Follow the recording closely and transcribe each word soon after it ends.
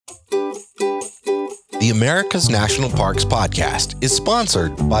The America's National Parks podcast is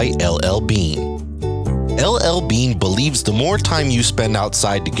sponsored by LL Bean. LL Bean believes the more time you spend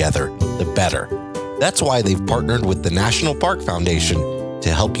outside together, the better. That's why they've partnered with the National Park Foundation to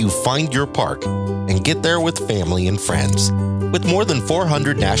help you find your park and get there with family and friends. With more than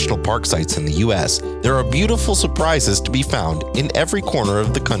 400 national park sites in the U.S., there are beautiful surprises to be found in every corner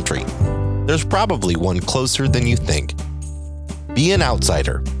of the country. There's probably one closer than you think. Be an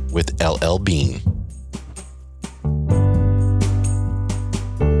outsider with LL Bean.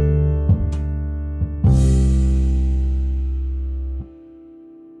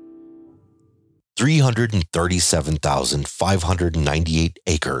 $337,598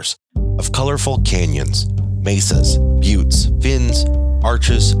 acres of colorful canyons, mesas, buttes, fins,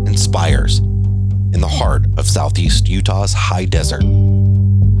 arches, and spires in the heart of southeast Utah's high desert.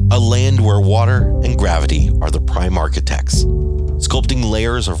 A land where water and gravity are the prime architects, sculpting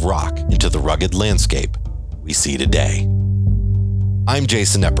layers of rock into the rugged landscape we see today. I'm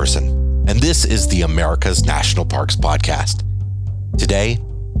Jason Epperson, and this is the America's National Parks podcast. Today,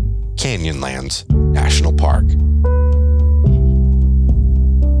 Canyonlands National Park.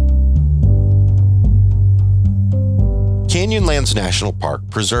 Canyonlands National Park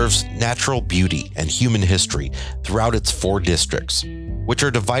preserves natural beauty and human history throughout its 4 districts, which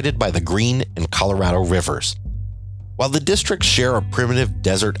are divided by the Green and Colorado rivers. While the districts share a primitive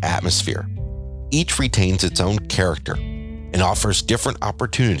desert atmosphere, each retains its own character and offers different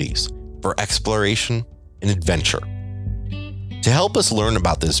opportunities for exploration and adventure. To help us learn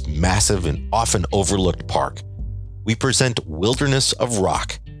about this massive and often overlooked park, we present Wilderness of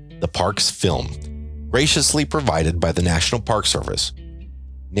Rock, the park's film, graciously provided by the National Park Service,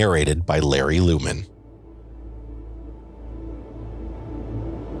 narrated by Larry Lumen.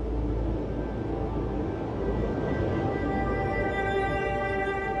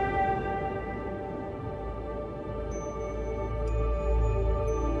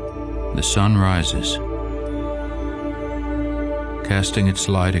 The sun rises, casting its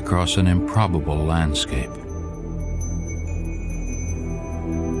light across an improbable landscape.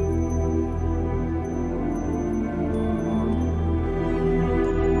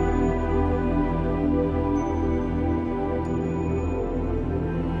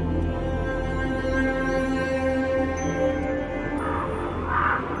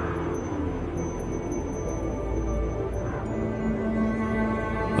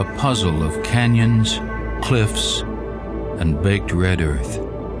 A puzzle of canyons, cliffs, and baked red earth.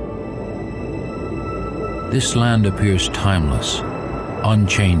 This land appears timeless,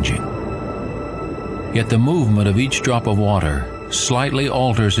 unchanging. Yet the movement of each drop of water slightly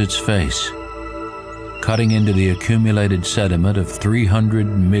alters its face, cutting into the accumulated sediment of 300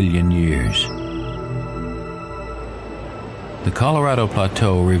 million years. The Colorado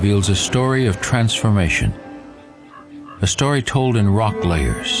Plateau reveals a story of transformation, a story told in rock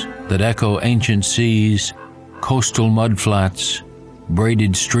layers that echo ancient seas, coastal mudflats,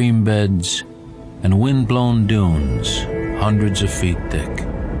 braided stream beds, and wind-blown dunes hundreds of feet thick.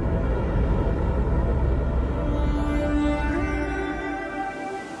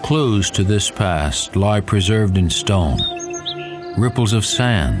 Clues to this past lie preserved in stone, ripples of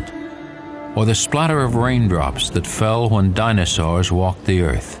sand, or the splatter of raindrops that fell when dinosaurs walked the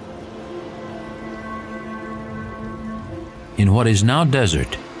earth. In what is now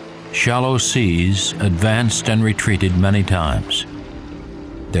desert, shallow seas advanced and retreated many times,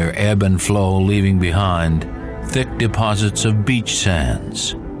 their ebb and flow leaving behind thick deposits of beach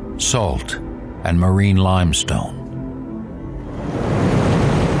sands, salt, and marine limestone.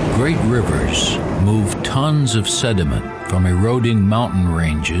 Great rivers move tons of sediment from eroding mountain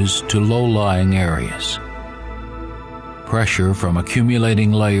ranges to low-lying areas. Pressure from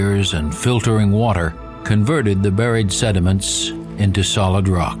accumulating layers and filtering water converted the buried sediments into solid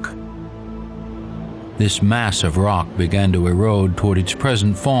rock. This mass of rock began to erode toward its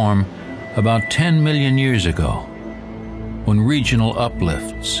present form about 10 million years ago, when regional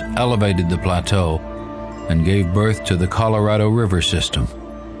uplifts elevated the plateau and gave birth to the Colorado River system,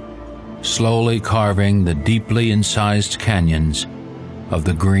 slowly carving the deeply incised canyons of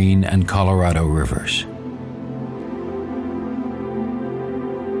the Green and Colorado rivers.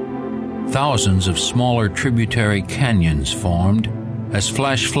 Thousands of smaller tributary canyons formed as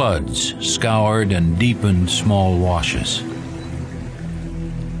flash floods scoured and deepened small washes.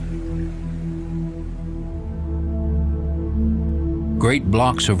 Great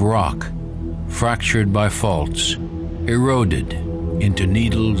blocks of rock, fractured by faults, eroded into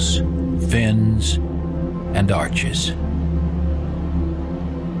needles, fins, and arches.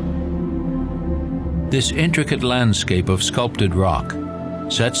 This intricate landscape of sculpted rock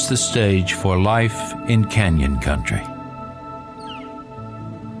sets the stage for life in canyon country.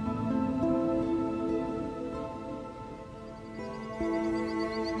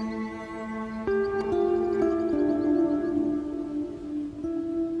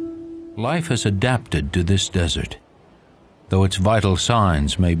 Life has adapted to this desert, though its vital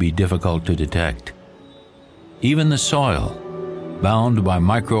signs may be difficult to detect. Even the soil, bound by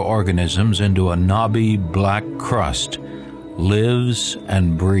microorganisms into a knobby black crust, lives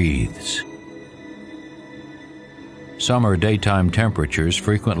and breathes. Summer daytime temperatures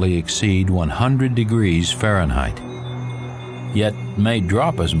frequently exceed 100 degrees Fahrenheit, yet may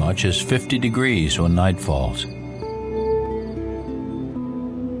drop as much as 50 degrees when night falls.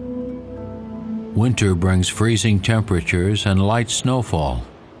 Winter brings freezing temperatures and light snowfall.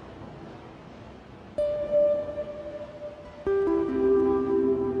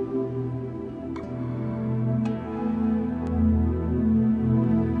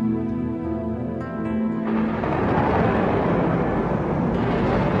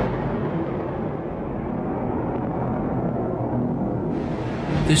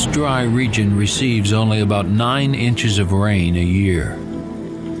 This dry region receives only about 9 inches of rain a year.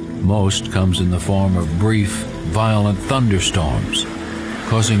 Most comes in the form of brief, violent thunderstorms,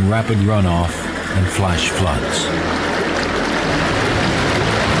 causing rapid runoff and flash floods.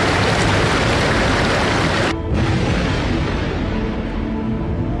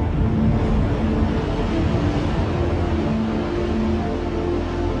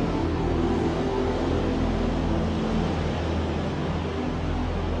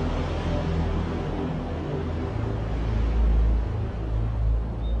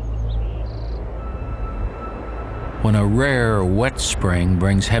 When a rare, wet spring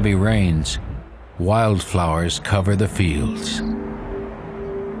brings heavy rains, wildflowers cover the fields.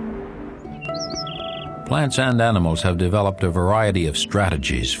 Plants and animals have developed a variety of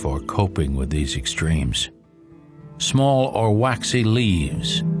strategies for coping with these extremes. Small or waxy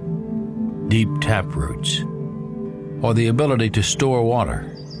leaves, deep taproots, or the ability to store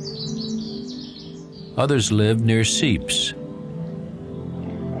water. Others live near seeps,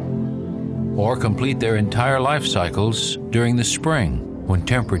 or complete their entire life cycles during the spring when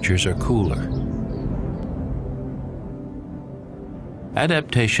temperatures are cooler.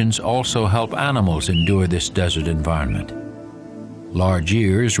 Adaptations also help animals endure this desert environment. Large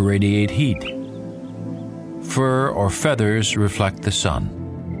ears radiate heat. Fur or feathers reflect the sun.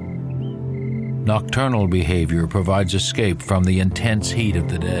 Nocturnal behavior provides escape from the intense heat of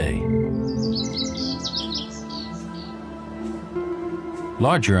the day.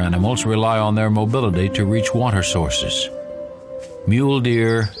 Larger animals rely on their mobility to reach water sources. Mule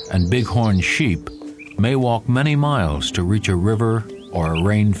deer and bighorn sheep may walk many miles to reach a river or a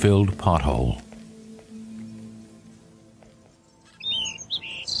rain-filled pothole.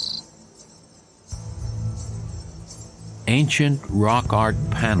 Ancient rock art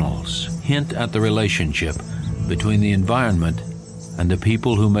panels hint at the relationship between the environment and the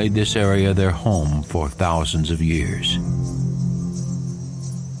people who made this area their home for thousands of years.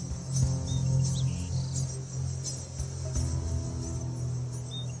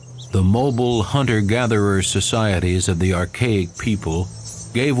 The mobile hunter-gatherer societies of the archaic people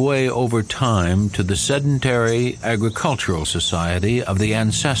gave way over time to the sedentary agricultural society of the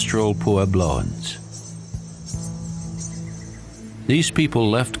ancestral Puebloans. These people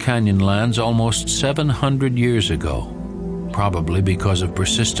left Canyonlands almost 700 years ago, probably because of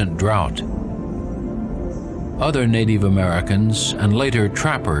persistent drought. Other Native Americans and later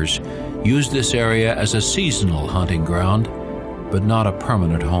trappers used this area as a seasonal hunting ground, but not a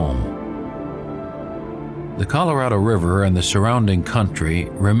permanent home. The Colorado River and the surrounding country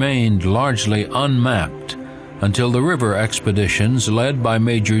remained largely unmapped until the river expeditions led by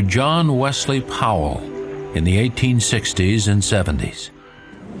Major John Wesley Powell in the 1860s and 70s.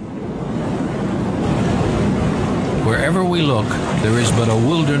 Wherever we look, there is but a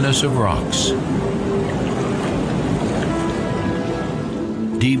wilderness of rocks.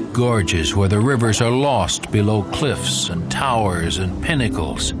 Deep gorges where the rivers are lost below cliffs and towers and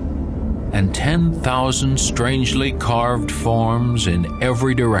pinnacles, and 10,000 strangely carved forms in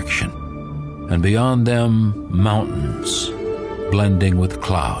every direction, and beyond them, mountains blending with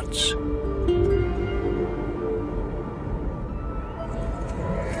clouds.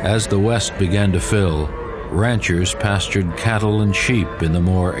 As the West began to fill, ranchers pastured cattle and sheep in the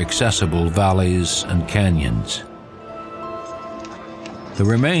more accessible valleys and canyons. The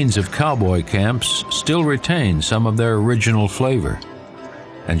remains of cowboy camps still retain some of their original flavor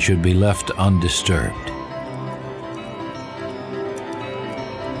and should be left undisturbed.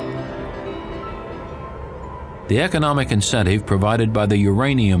 The economic incentive provided by the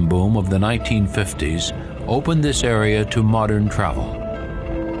uranium boom of the 1950s opened this area to modern travel.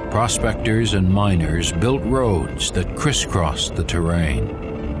 Prospectors and miners built roads that crisscrossed the terrain.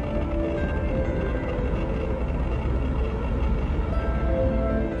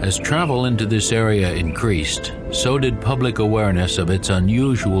 As travel into this area increased, so did public awareness of its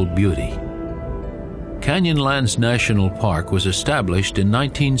unusual beauty. Canyonlands National Park was established in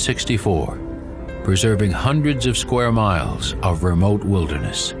 1964, preserving hundreds of square miles of remote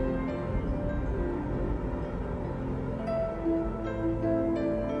wilderness.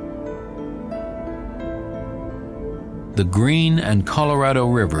 The Green and Colorado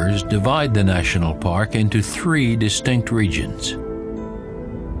rivers divide the national park into three distinct regions: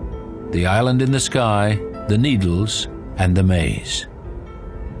 the Island in the Sky, the Needles, and the Maze.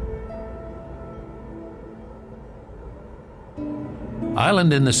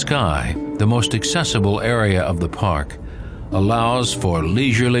 Island in the Sky, the most accessible area of the park, allows for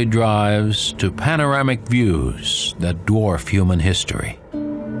leisurely drives to panoramic views that dwarf human history.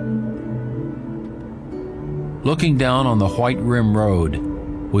 Looking down on the White Rim Road,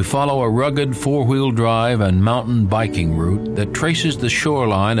 we follow a rugged four-wheel drive and mountain biking route that traces the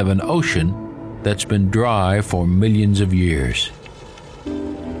shoreline of an ocean that's been dry for millions of years.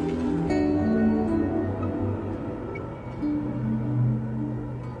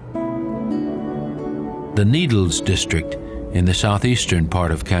 The Needles District in the southeastern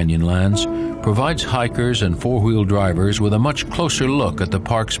part of Canyonlands provides hikers and four-wheel drivers with a much closer look at the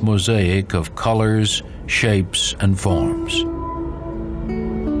park's mosaic of colors, shapes, and forms.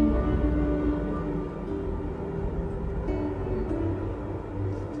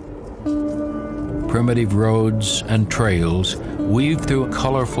 Primitive roads and trails weave through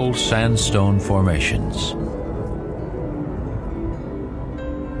colorful sandstone formations.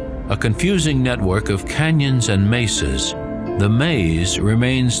 A confusing network of canyons and mesas, the Maze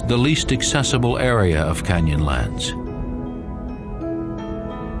remains the least accessible area of Canyonlands.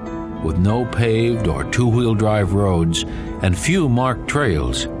 With no paved or two-wheel drive roads and few marked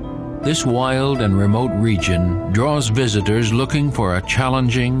trails, this wild and remote region draws visitors looking for a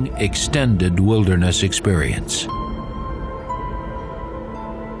challenging, extended wilderness experience.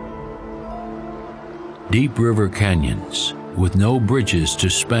 Deep river canyons, with no bridges to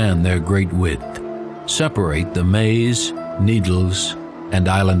span their great width, separate the Maze, Needles, and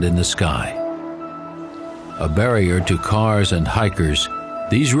Island in the Sky. A barrier to cars and hikers,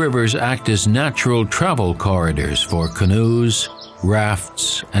 these rivers act as natural travel corridors for canoes,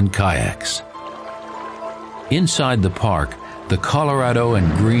 rafts, and kayaks. Inside the park, the Colorado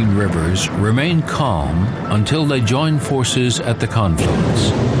and Green rivers remain calm until they join forces at the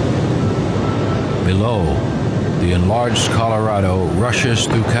confluence. Below, the enlarged Colorado rushes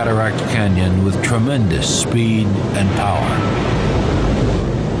through Cataract Canyon with tremendous speed and power.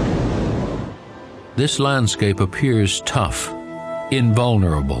 This landscape appears tough,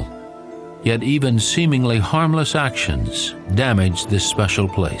 invulnerable, yet even seemingly harmless actions damage this special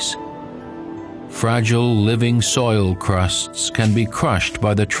place. Fragile living soil crusts can be crushed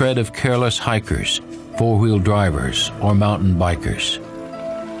by the tread of careless hikers, four-wheel drivers, or mountain bikers.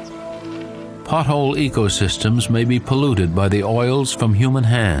 Pothole ecosystems may be polluted by the oils from human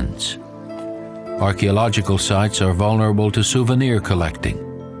hands. Archaeological sites are vulnerable to souvenir collecting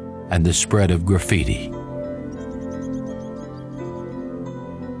and the spread of graffiti.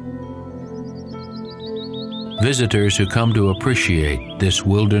 Visitors who come to appreciate this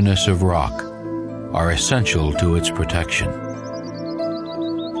wilderness of rock are essential to its protection.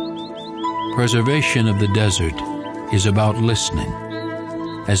 Preservation of the desert is about listening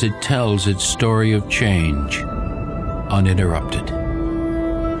as it tells its story of change uninterrupted.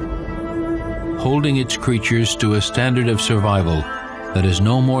 Holding its creatures to a standard of survival that is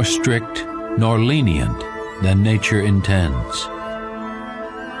no more strict nor lenient than nature intends.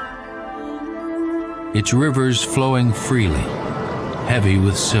 Its rivers flowing freely, heavy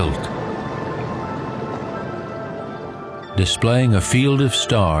with silt, displaying a field of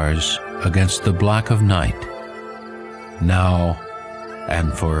stars against the black of night, now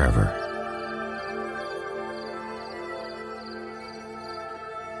and forever.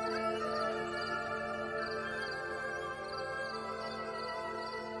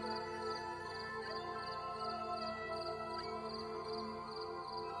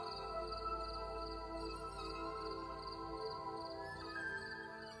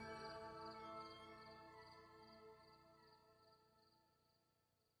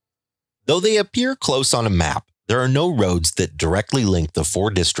 Though they appear close on a map, there are no roads that directly link the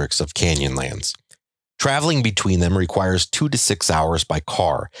four districts of Canyonlands. Traveling between them requires 2 to 6 hours by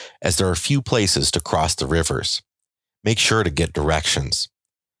car, as there are few places to cross the rivers. Make sure to get directions.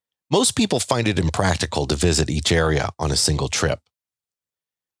 Most people find it impractical to visit each area on a single trip.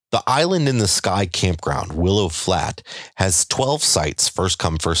 The Island in the Sky campground, Willow Flat, has 12 sites, first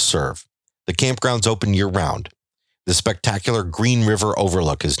come, first serve. The campground's open year-round. The spectacular Green River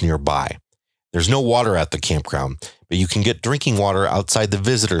overlook is nearby. There's no water at the campground, but you can get drinking water outside the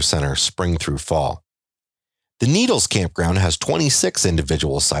visitor center spring through fall. The Needles campground has 26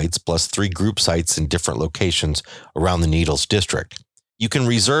 individual sites plus 3 group sites in different locations around the Needles district. You can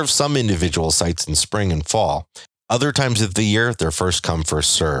reserve some individual sites in spring and fall. Other times of the year, they're first come,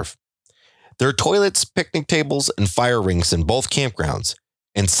 first serve. There are toilets, picnic tables, and fire rinks in both campgrounds,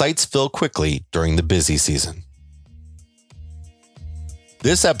 and sites fill quickly during the busy season.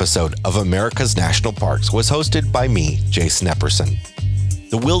 This episode of America's National Parks was hosted by me, Jason Epperson.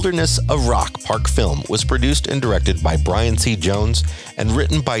 The Wilderness of Rock Park film was produced and directed by Brian C. Jones and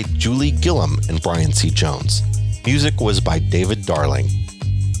written by Julie Gillum and Brian C. Jones. Music was by David Darling.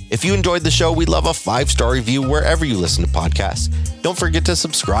 If you enjoyed the show, we'd love a 5-star review wherever you listen to podcasts. Don't forget to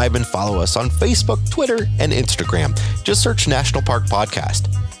subscribe and follow us on Facebook, Twitter, and Instagram. Just search National Park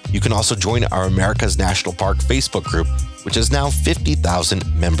Podcast. You can also join our America's National Park Facebook group, which is now 50,000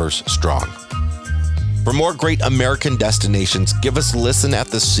 members strong. For more great American destinations, give us a listen at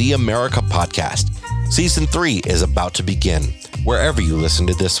the See America podcast. Season 3 is about to begin, wherever you listen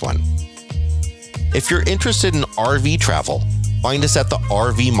to this one. If you're interested in RV travel, find us at the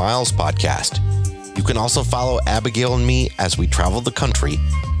RV Miles podcast. You can also follow Abigail and me as we travel the country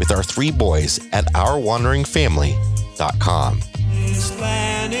with our 3 boys at OurWanderingFamily.com. This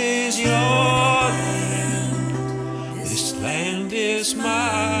land is your land. This land is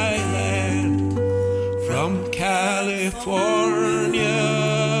my land. From California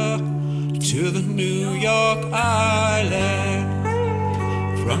to the New York Island,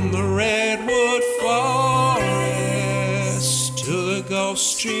 from the Redwood Forest to the Gulf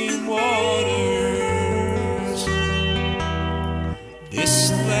Stream waters,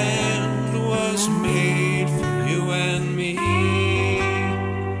 this land was made for you and me.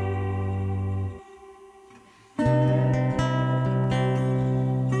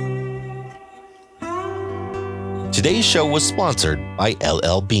 Today's show was sponsored by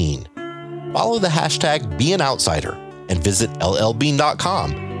LL Bean. Follow the hashtag #BeAnOutsider and visit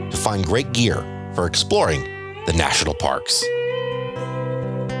llbean.com to find great gear for exploring the national parks.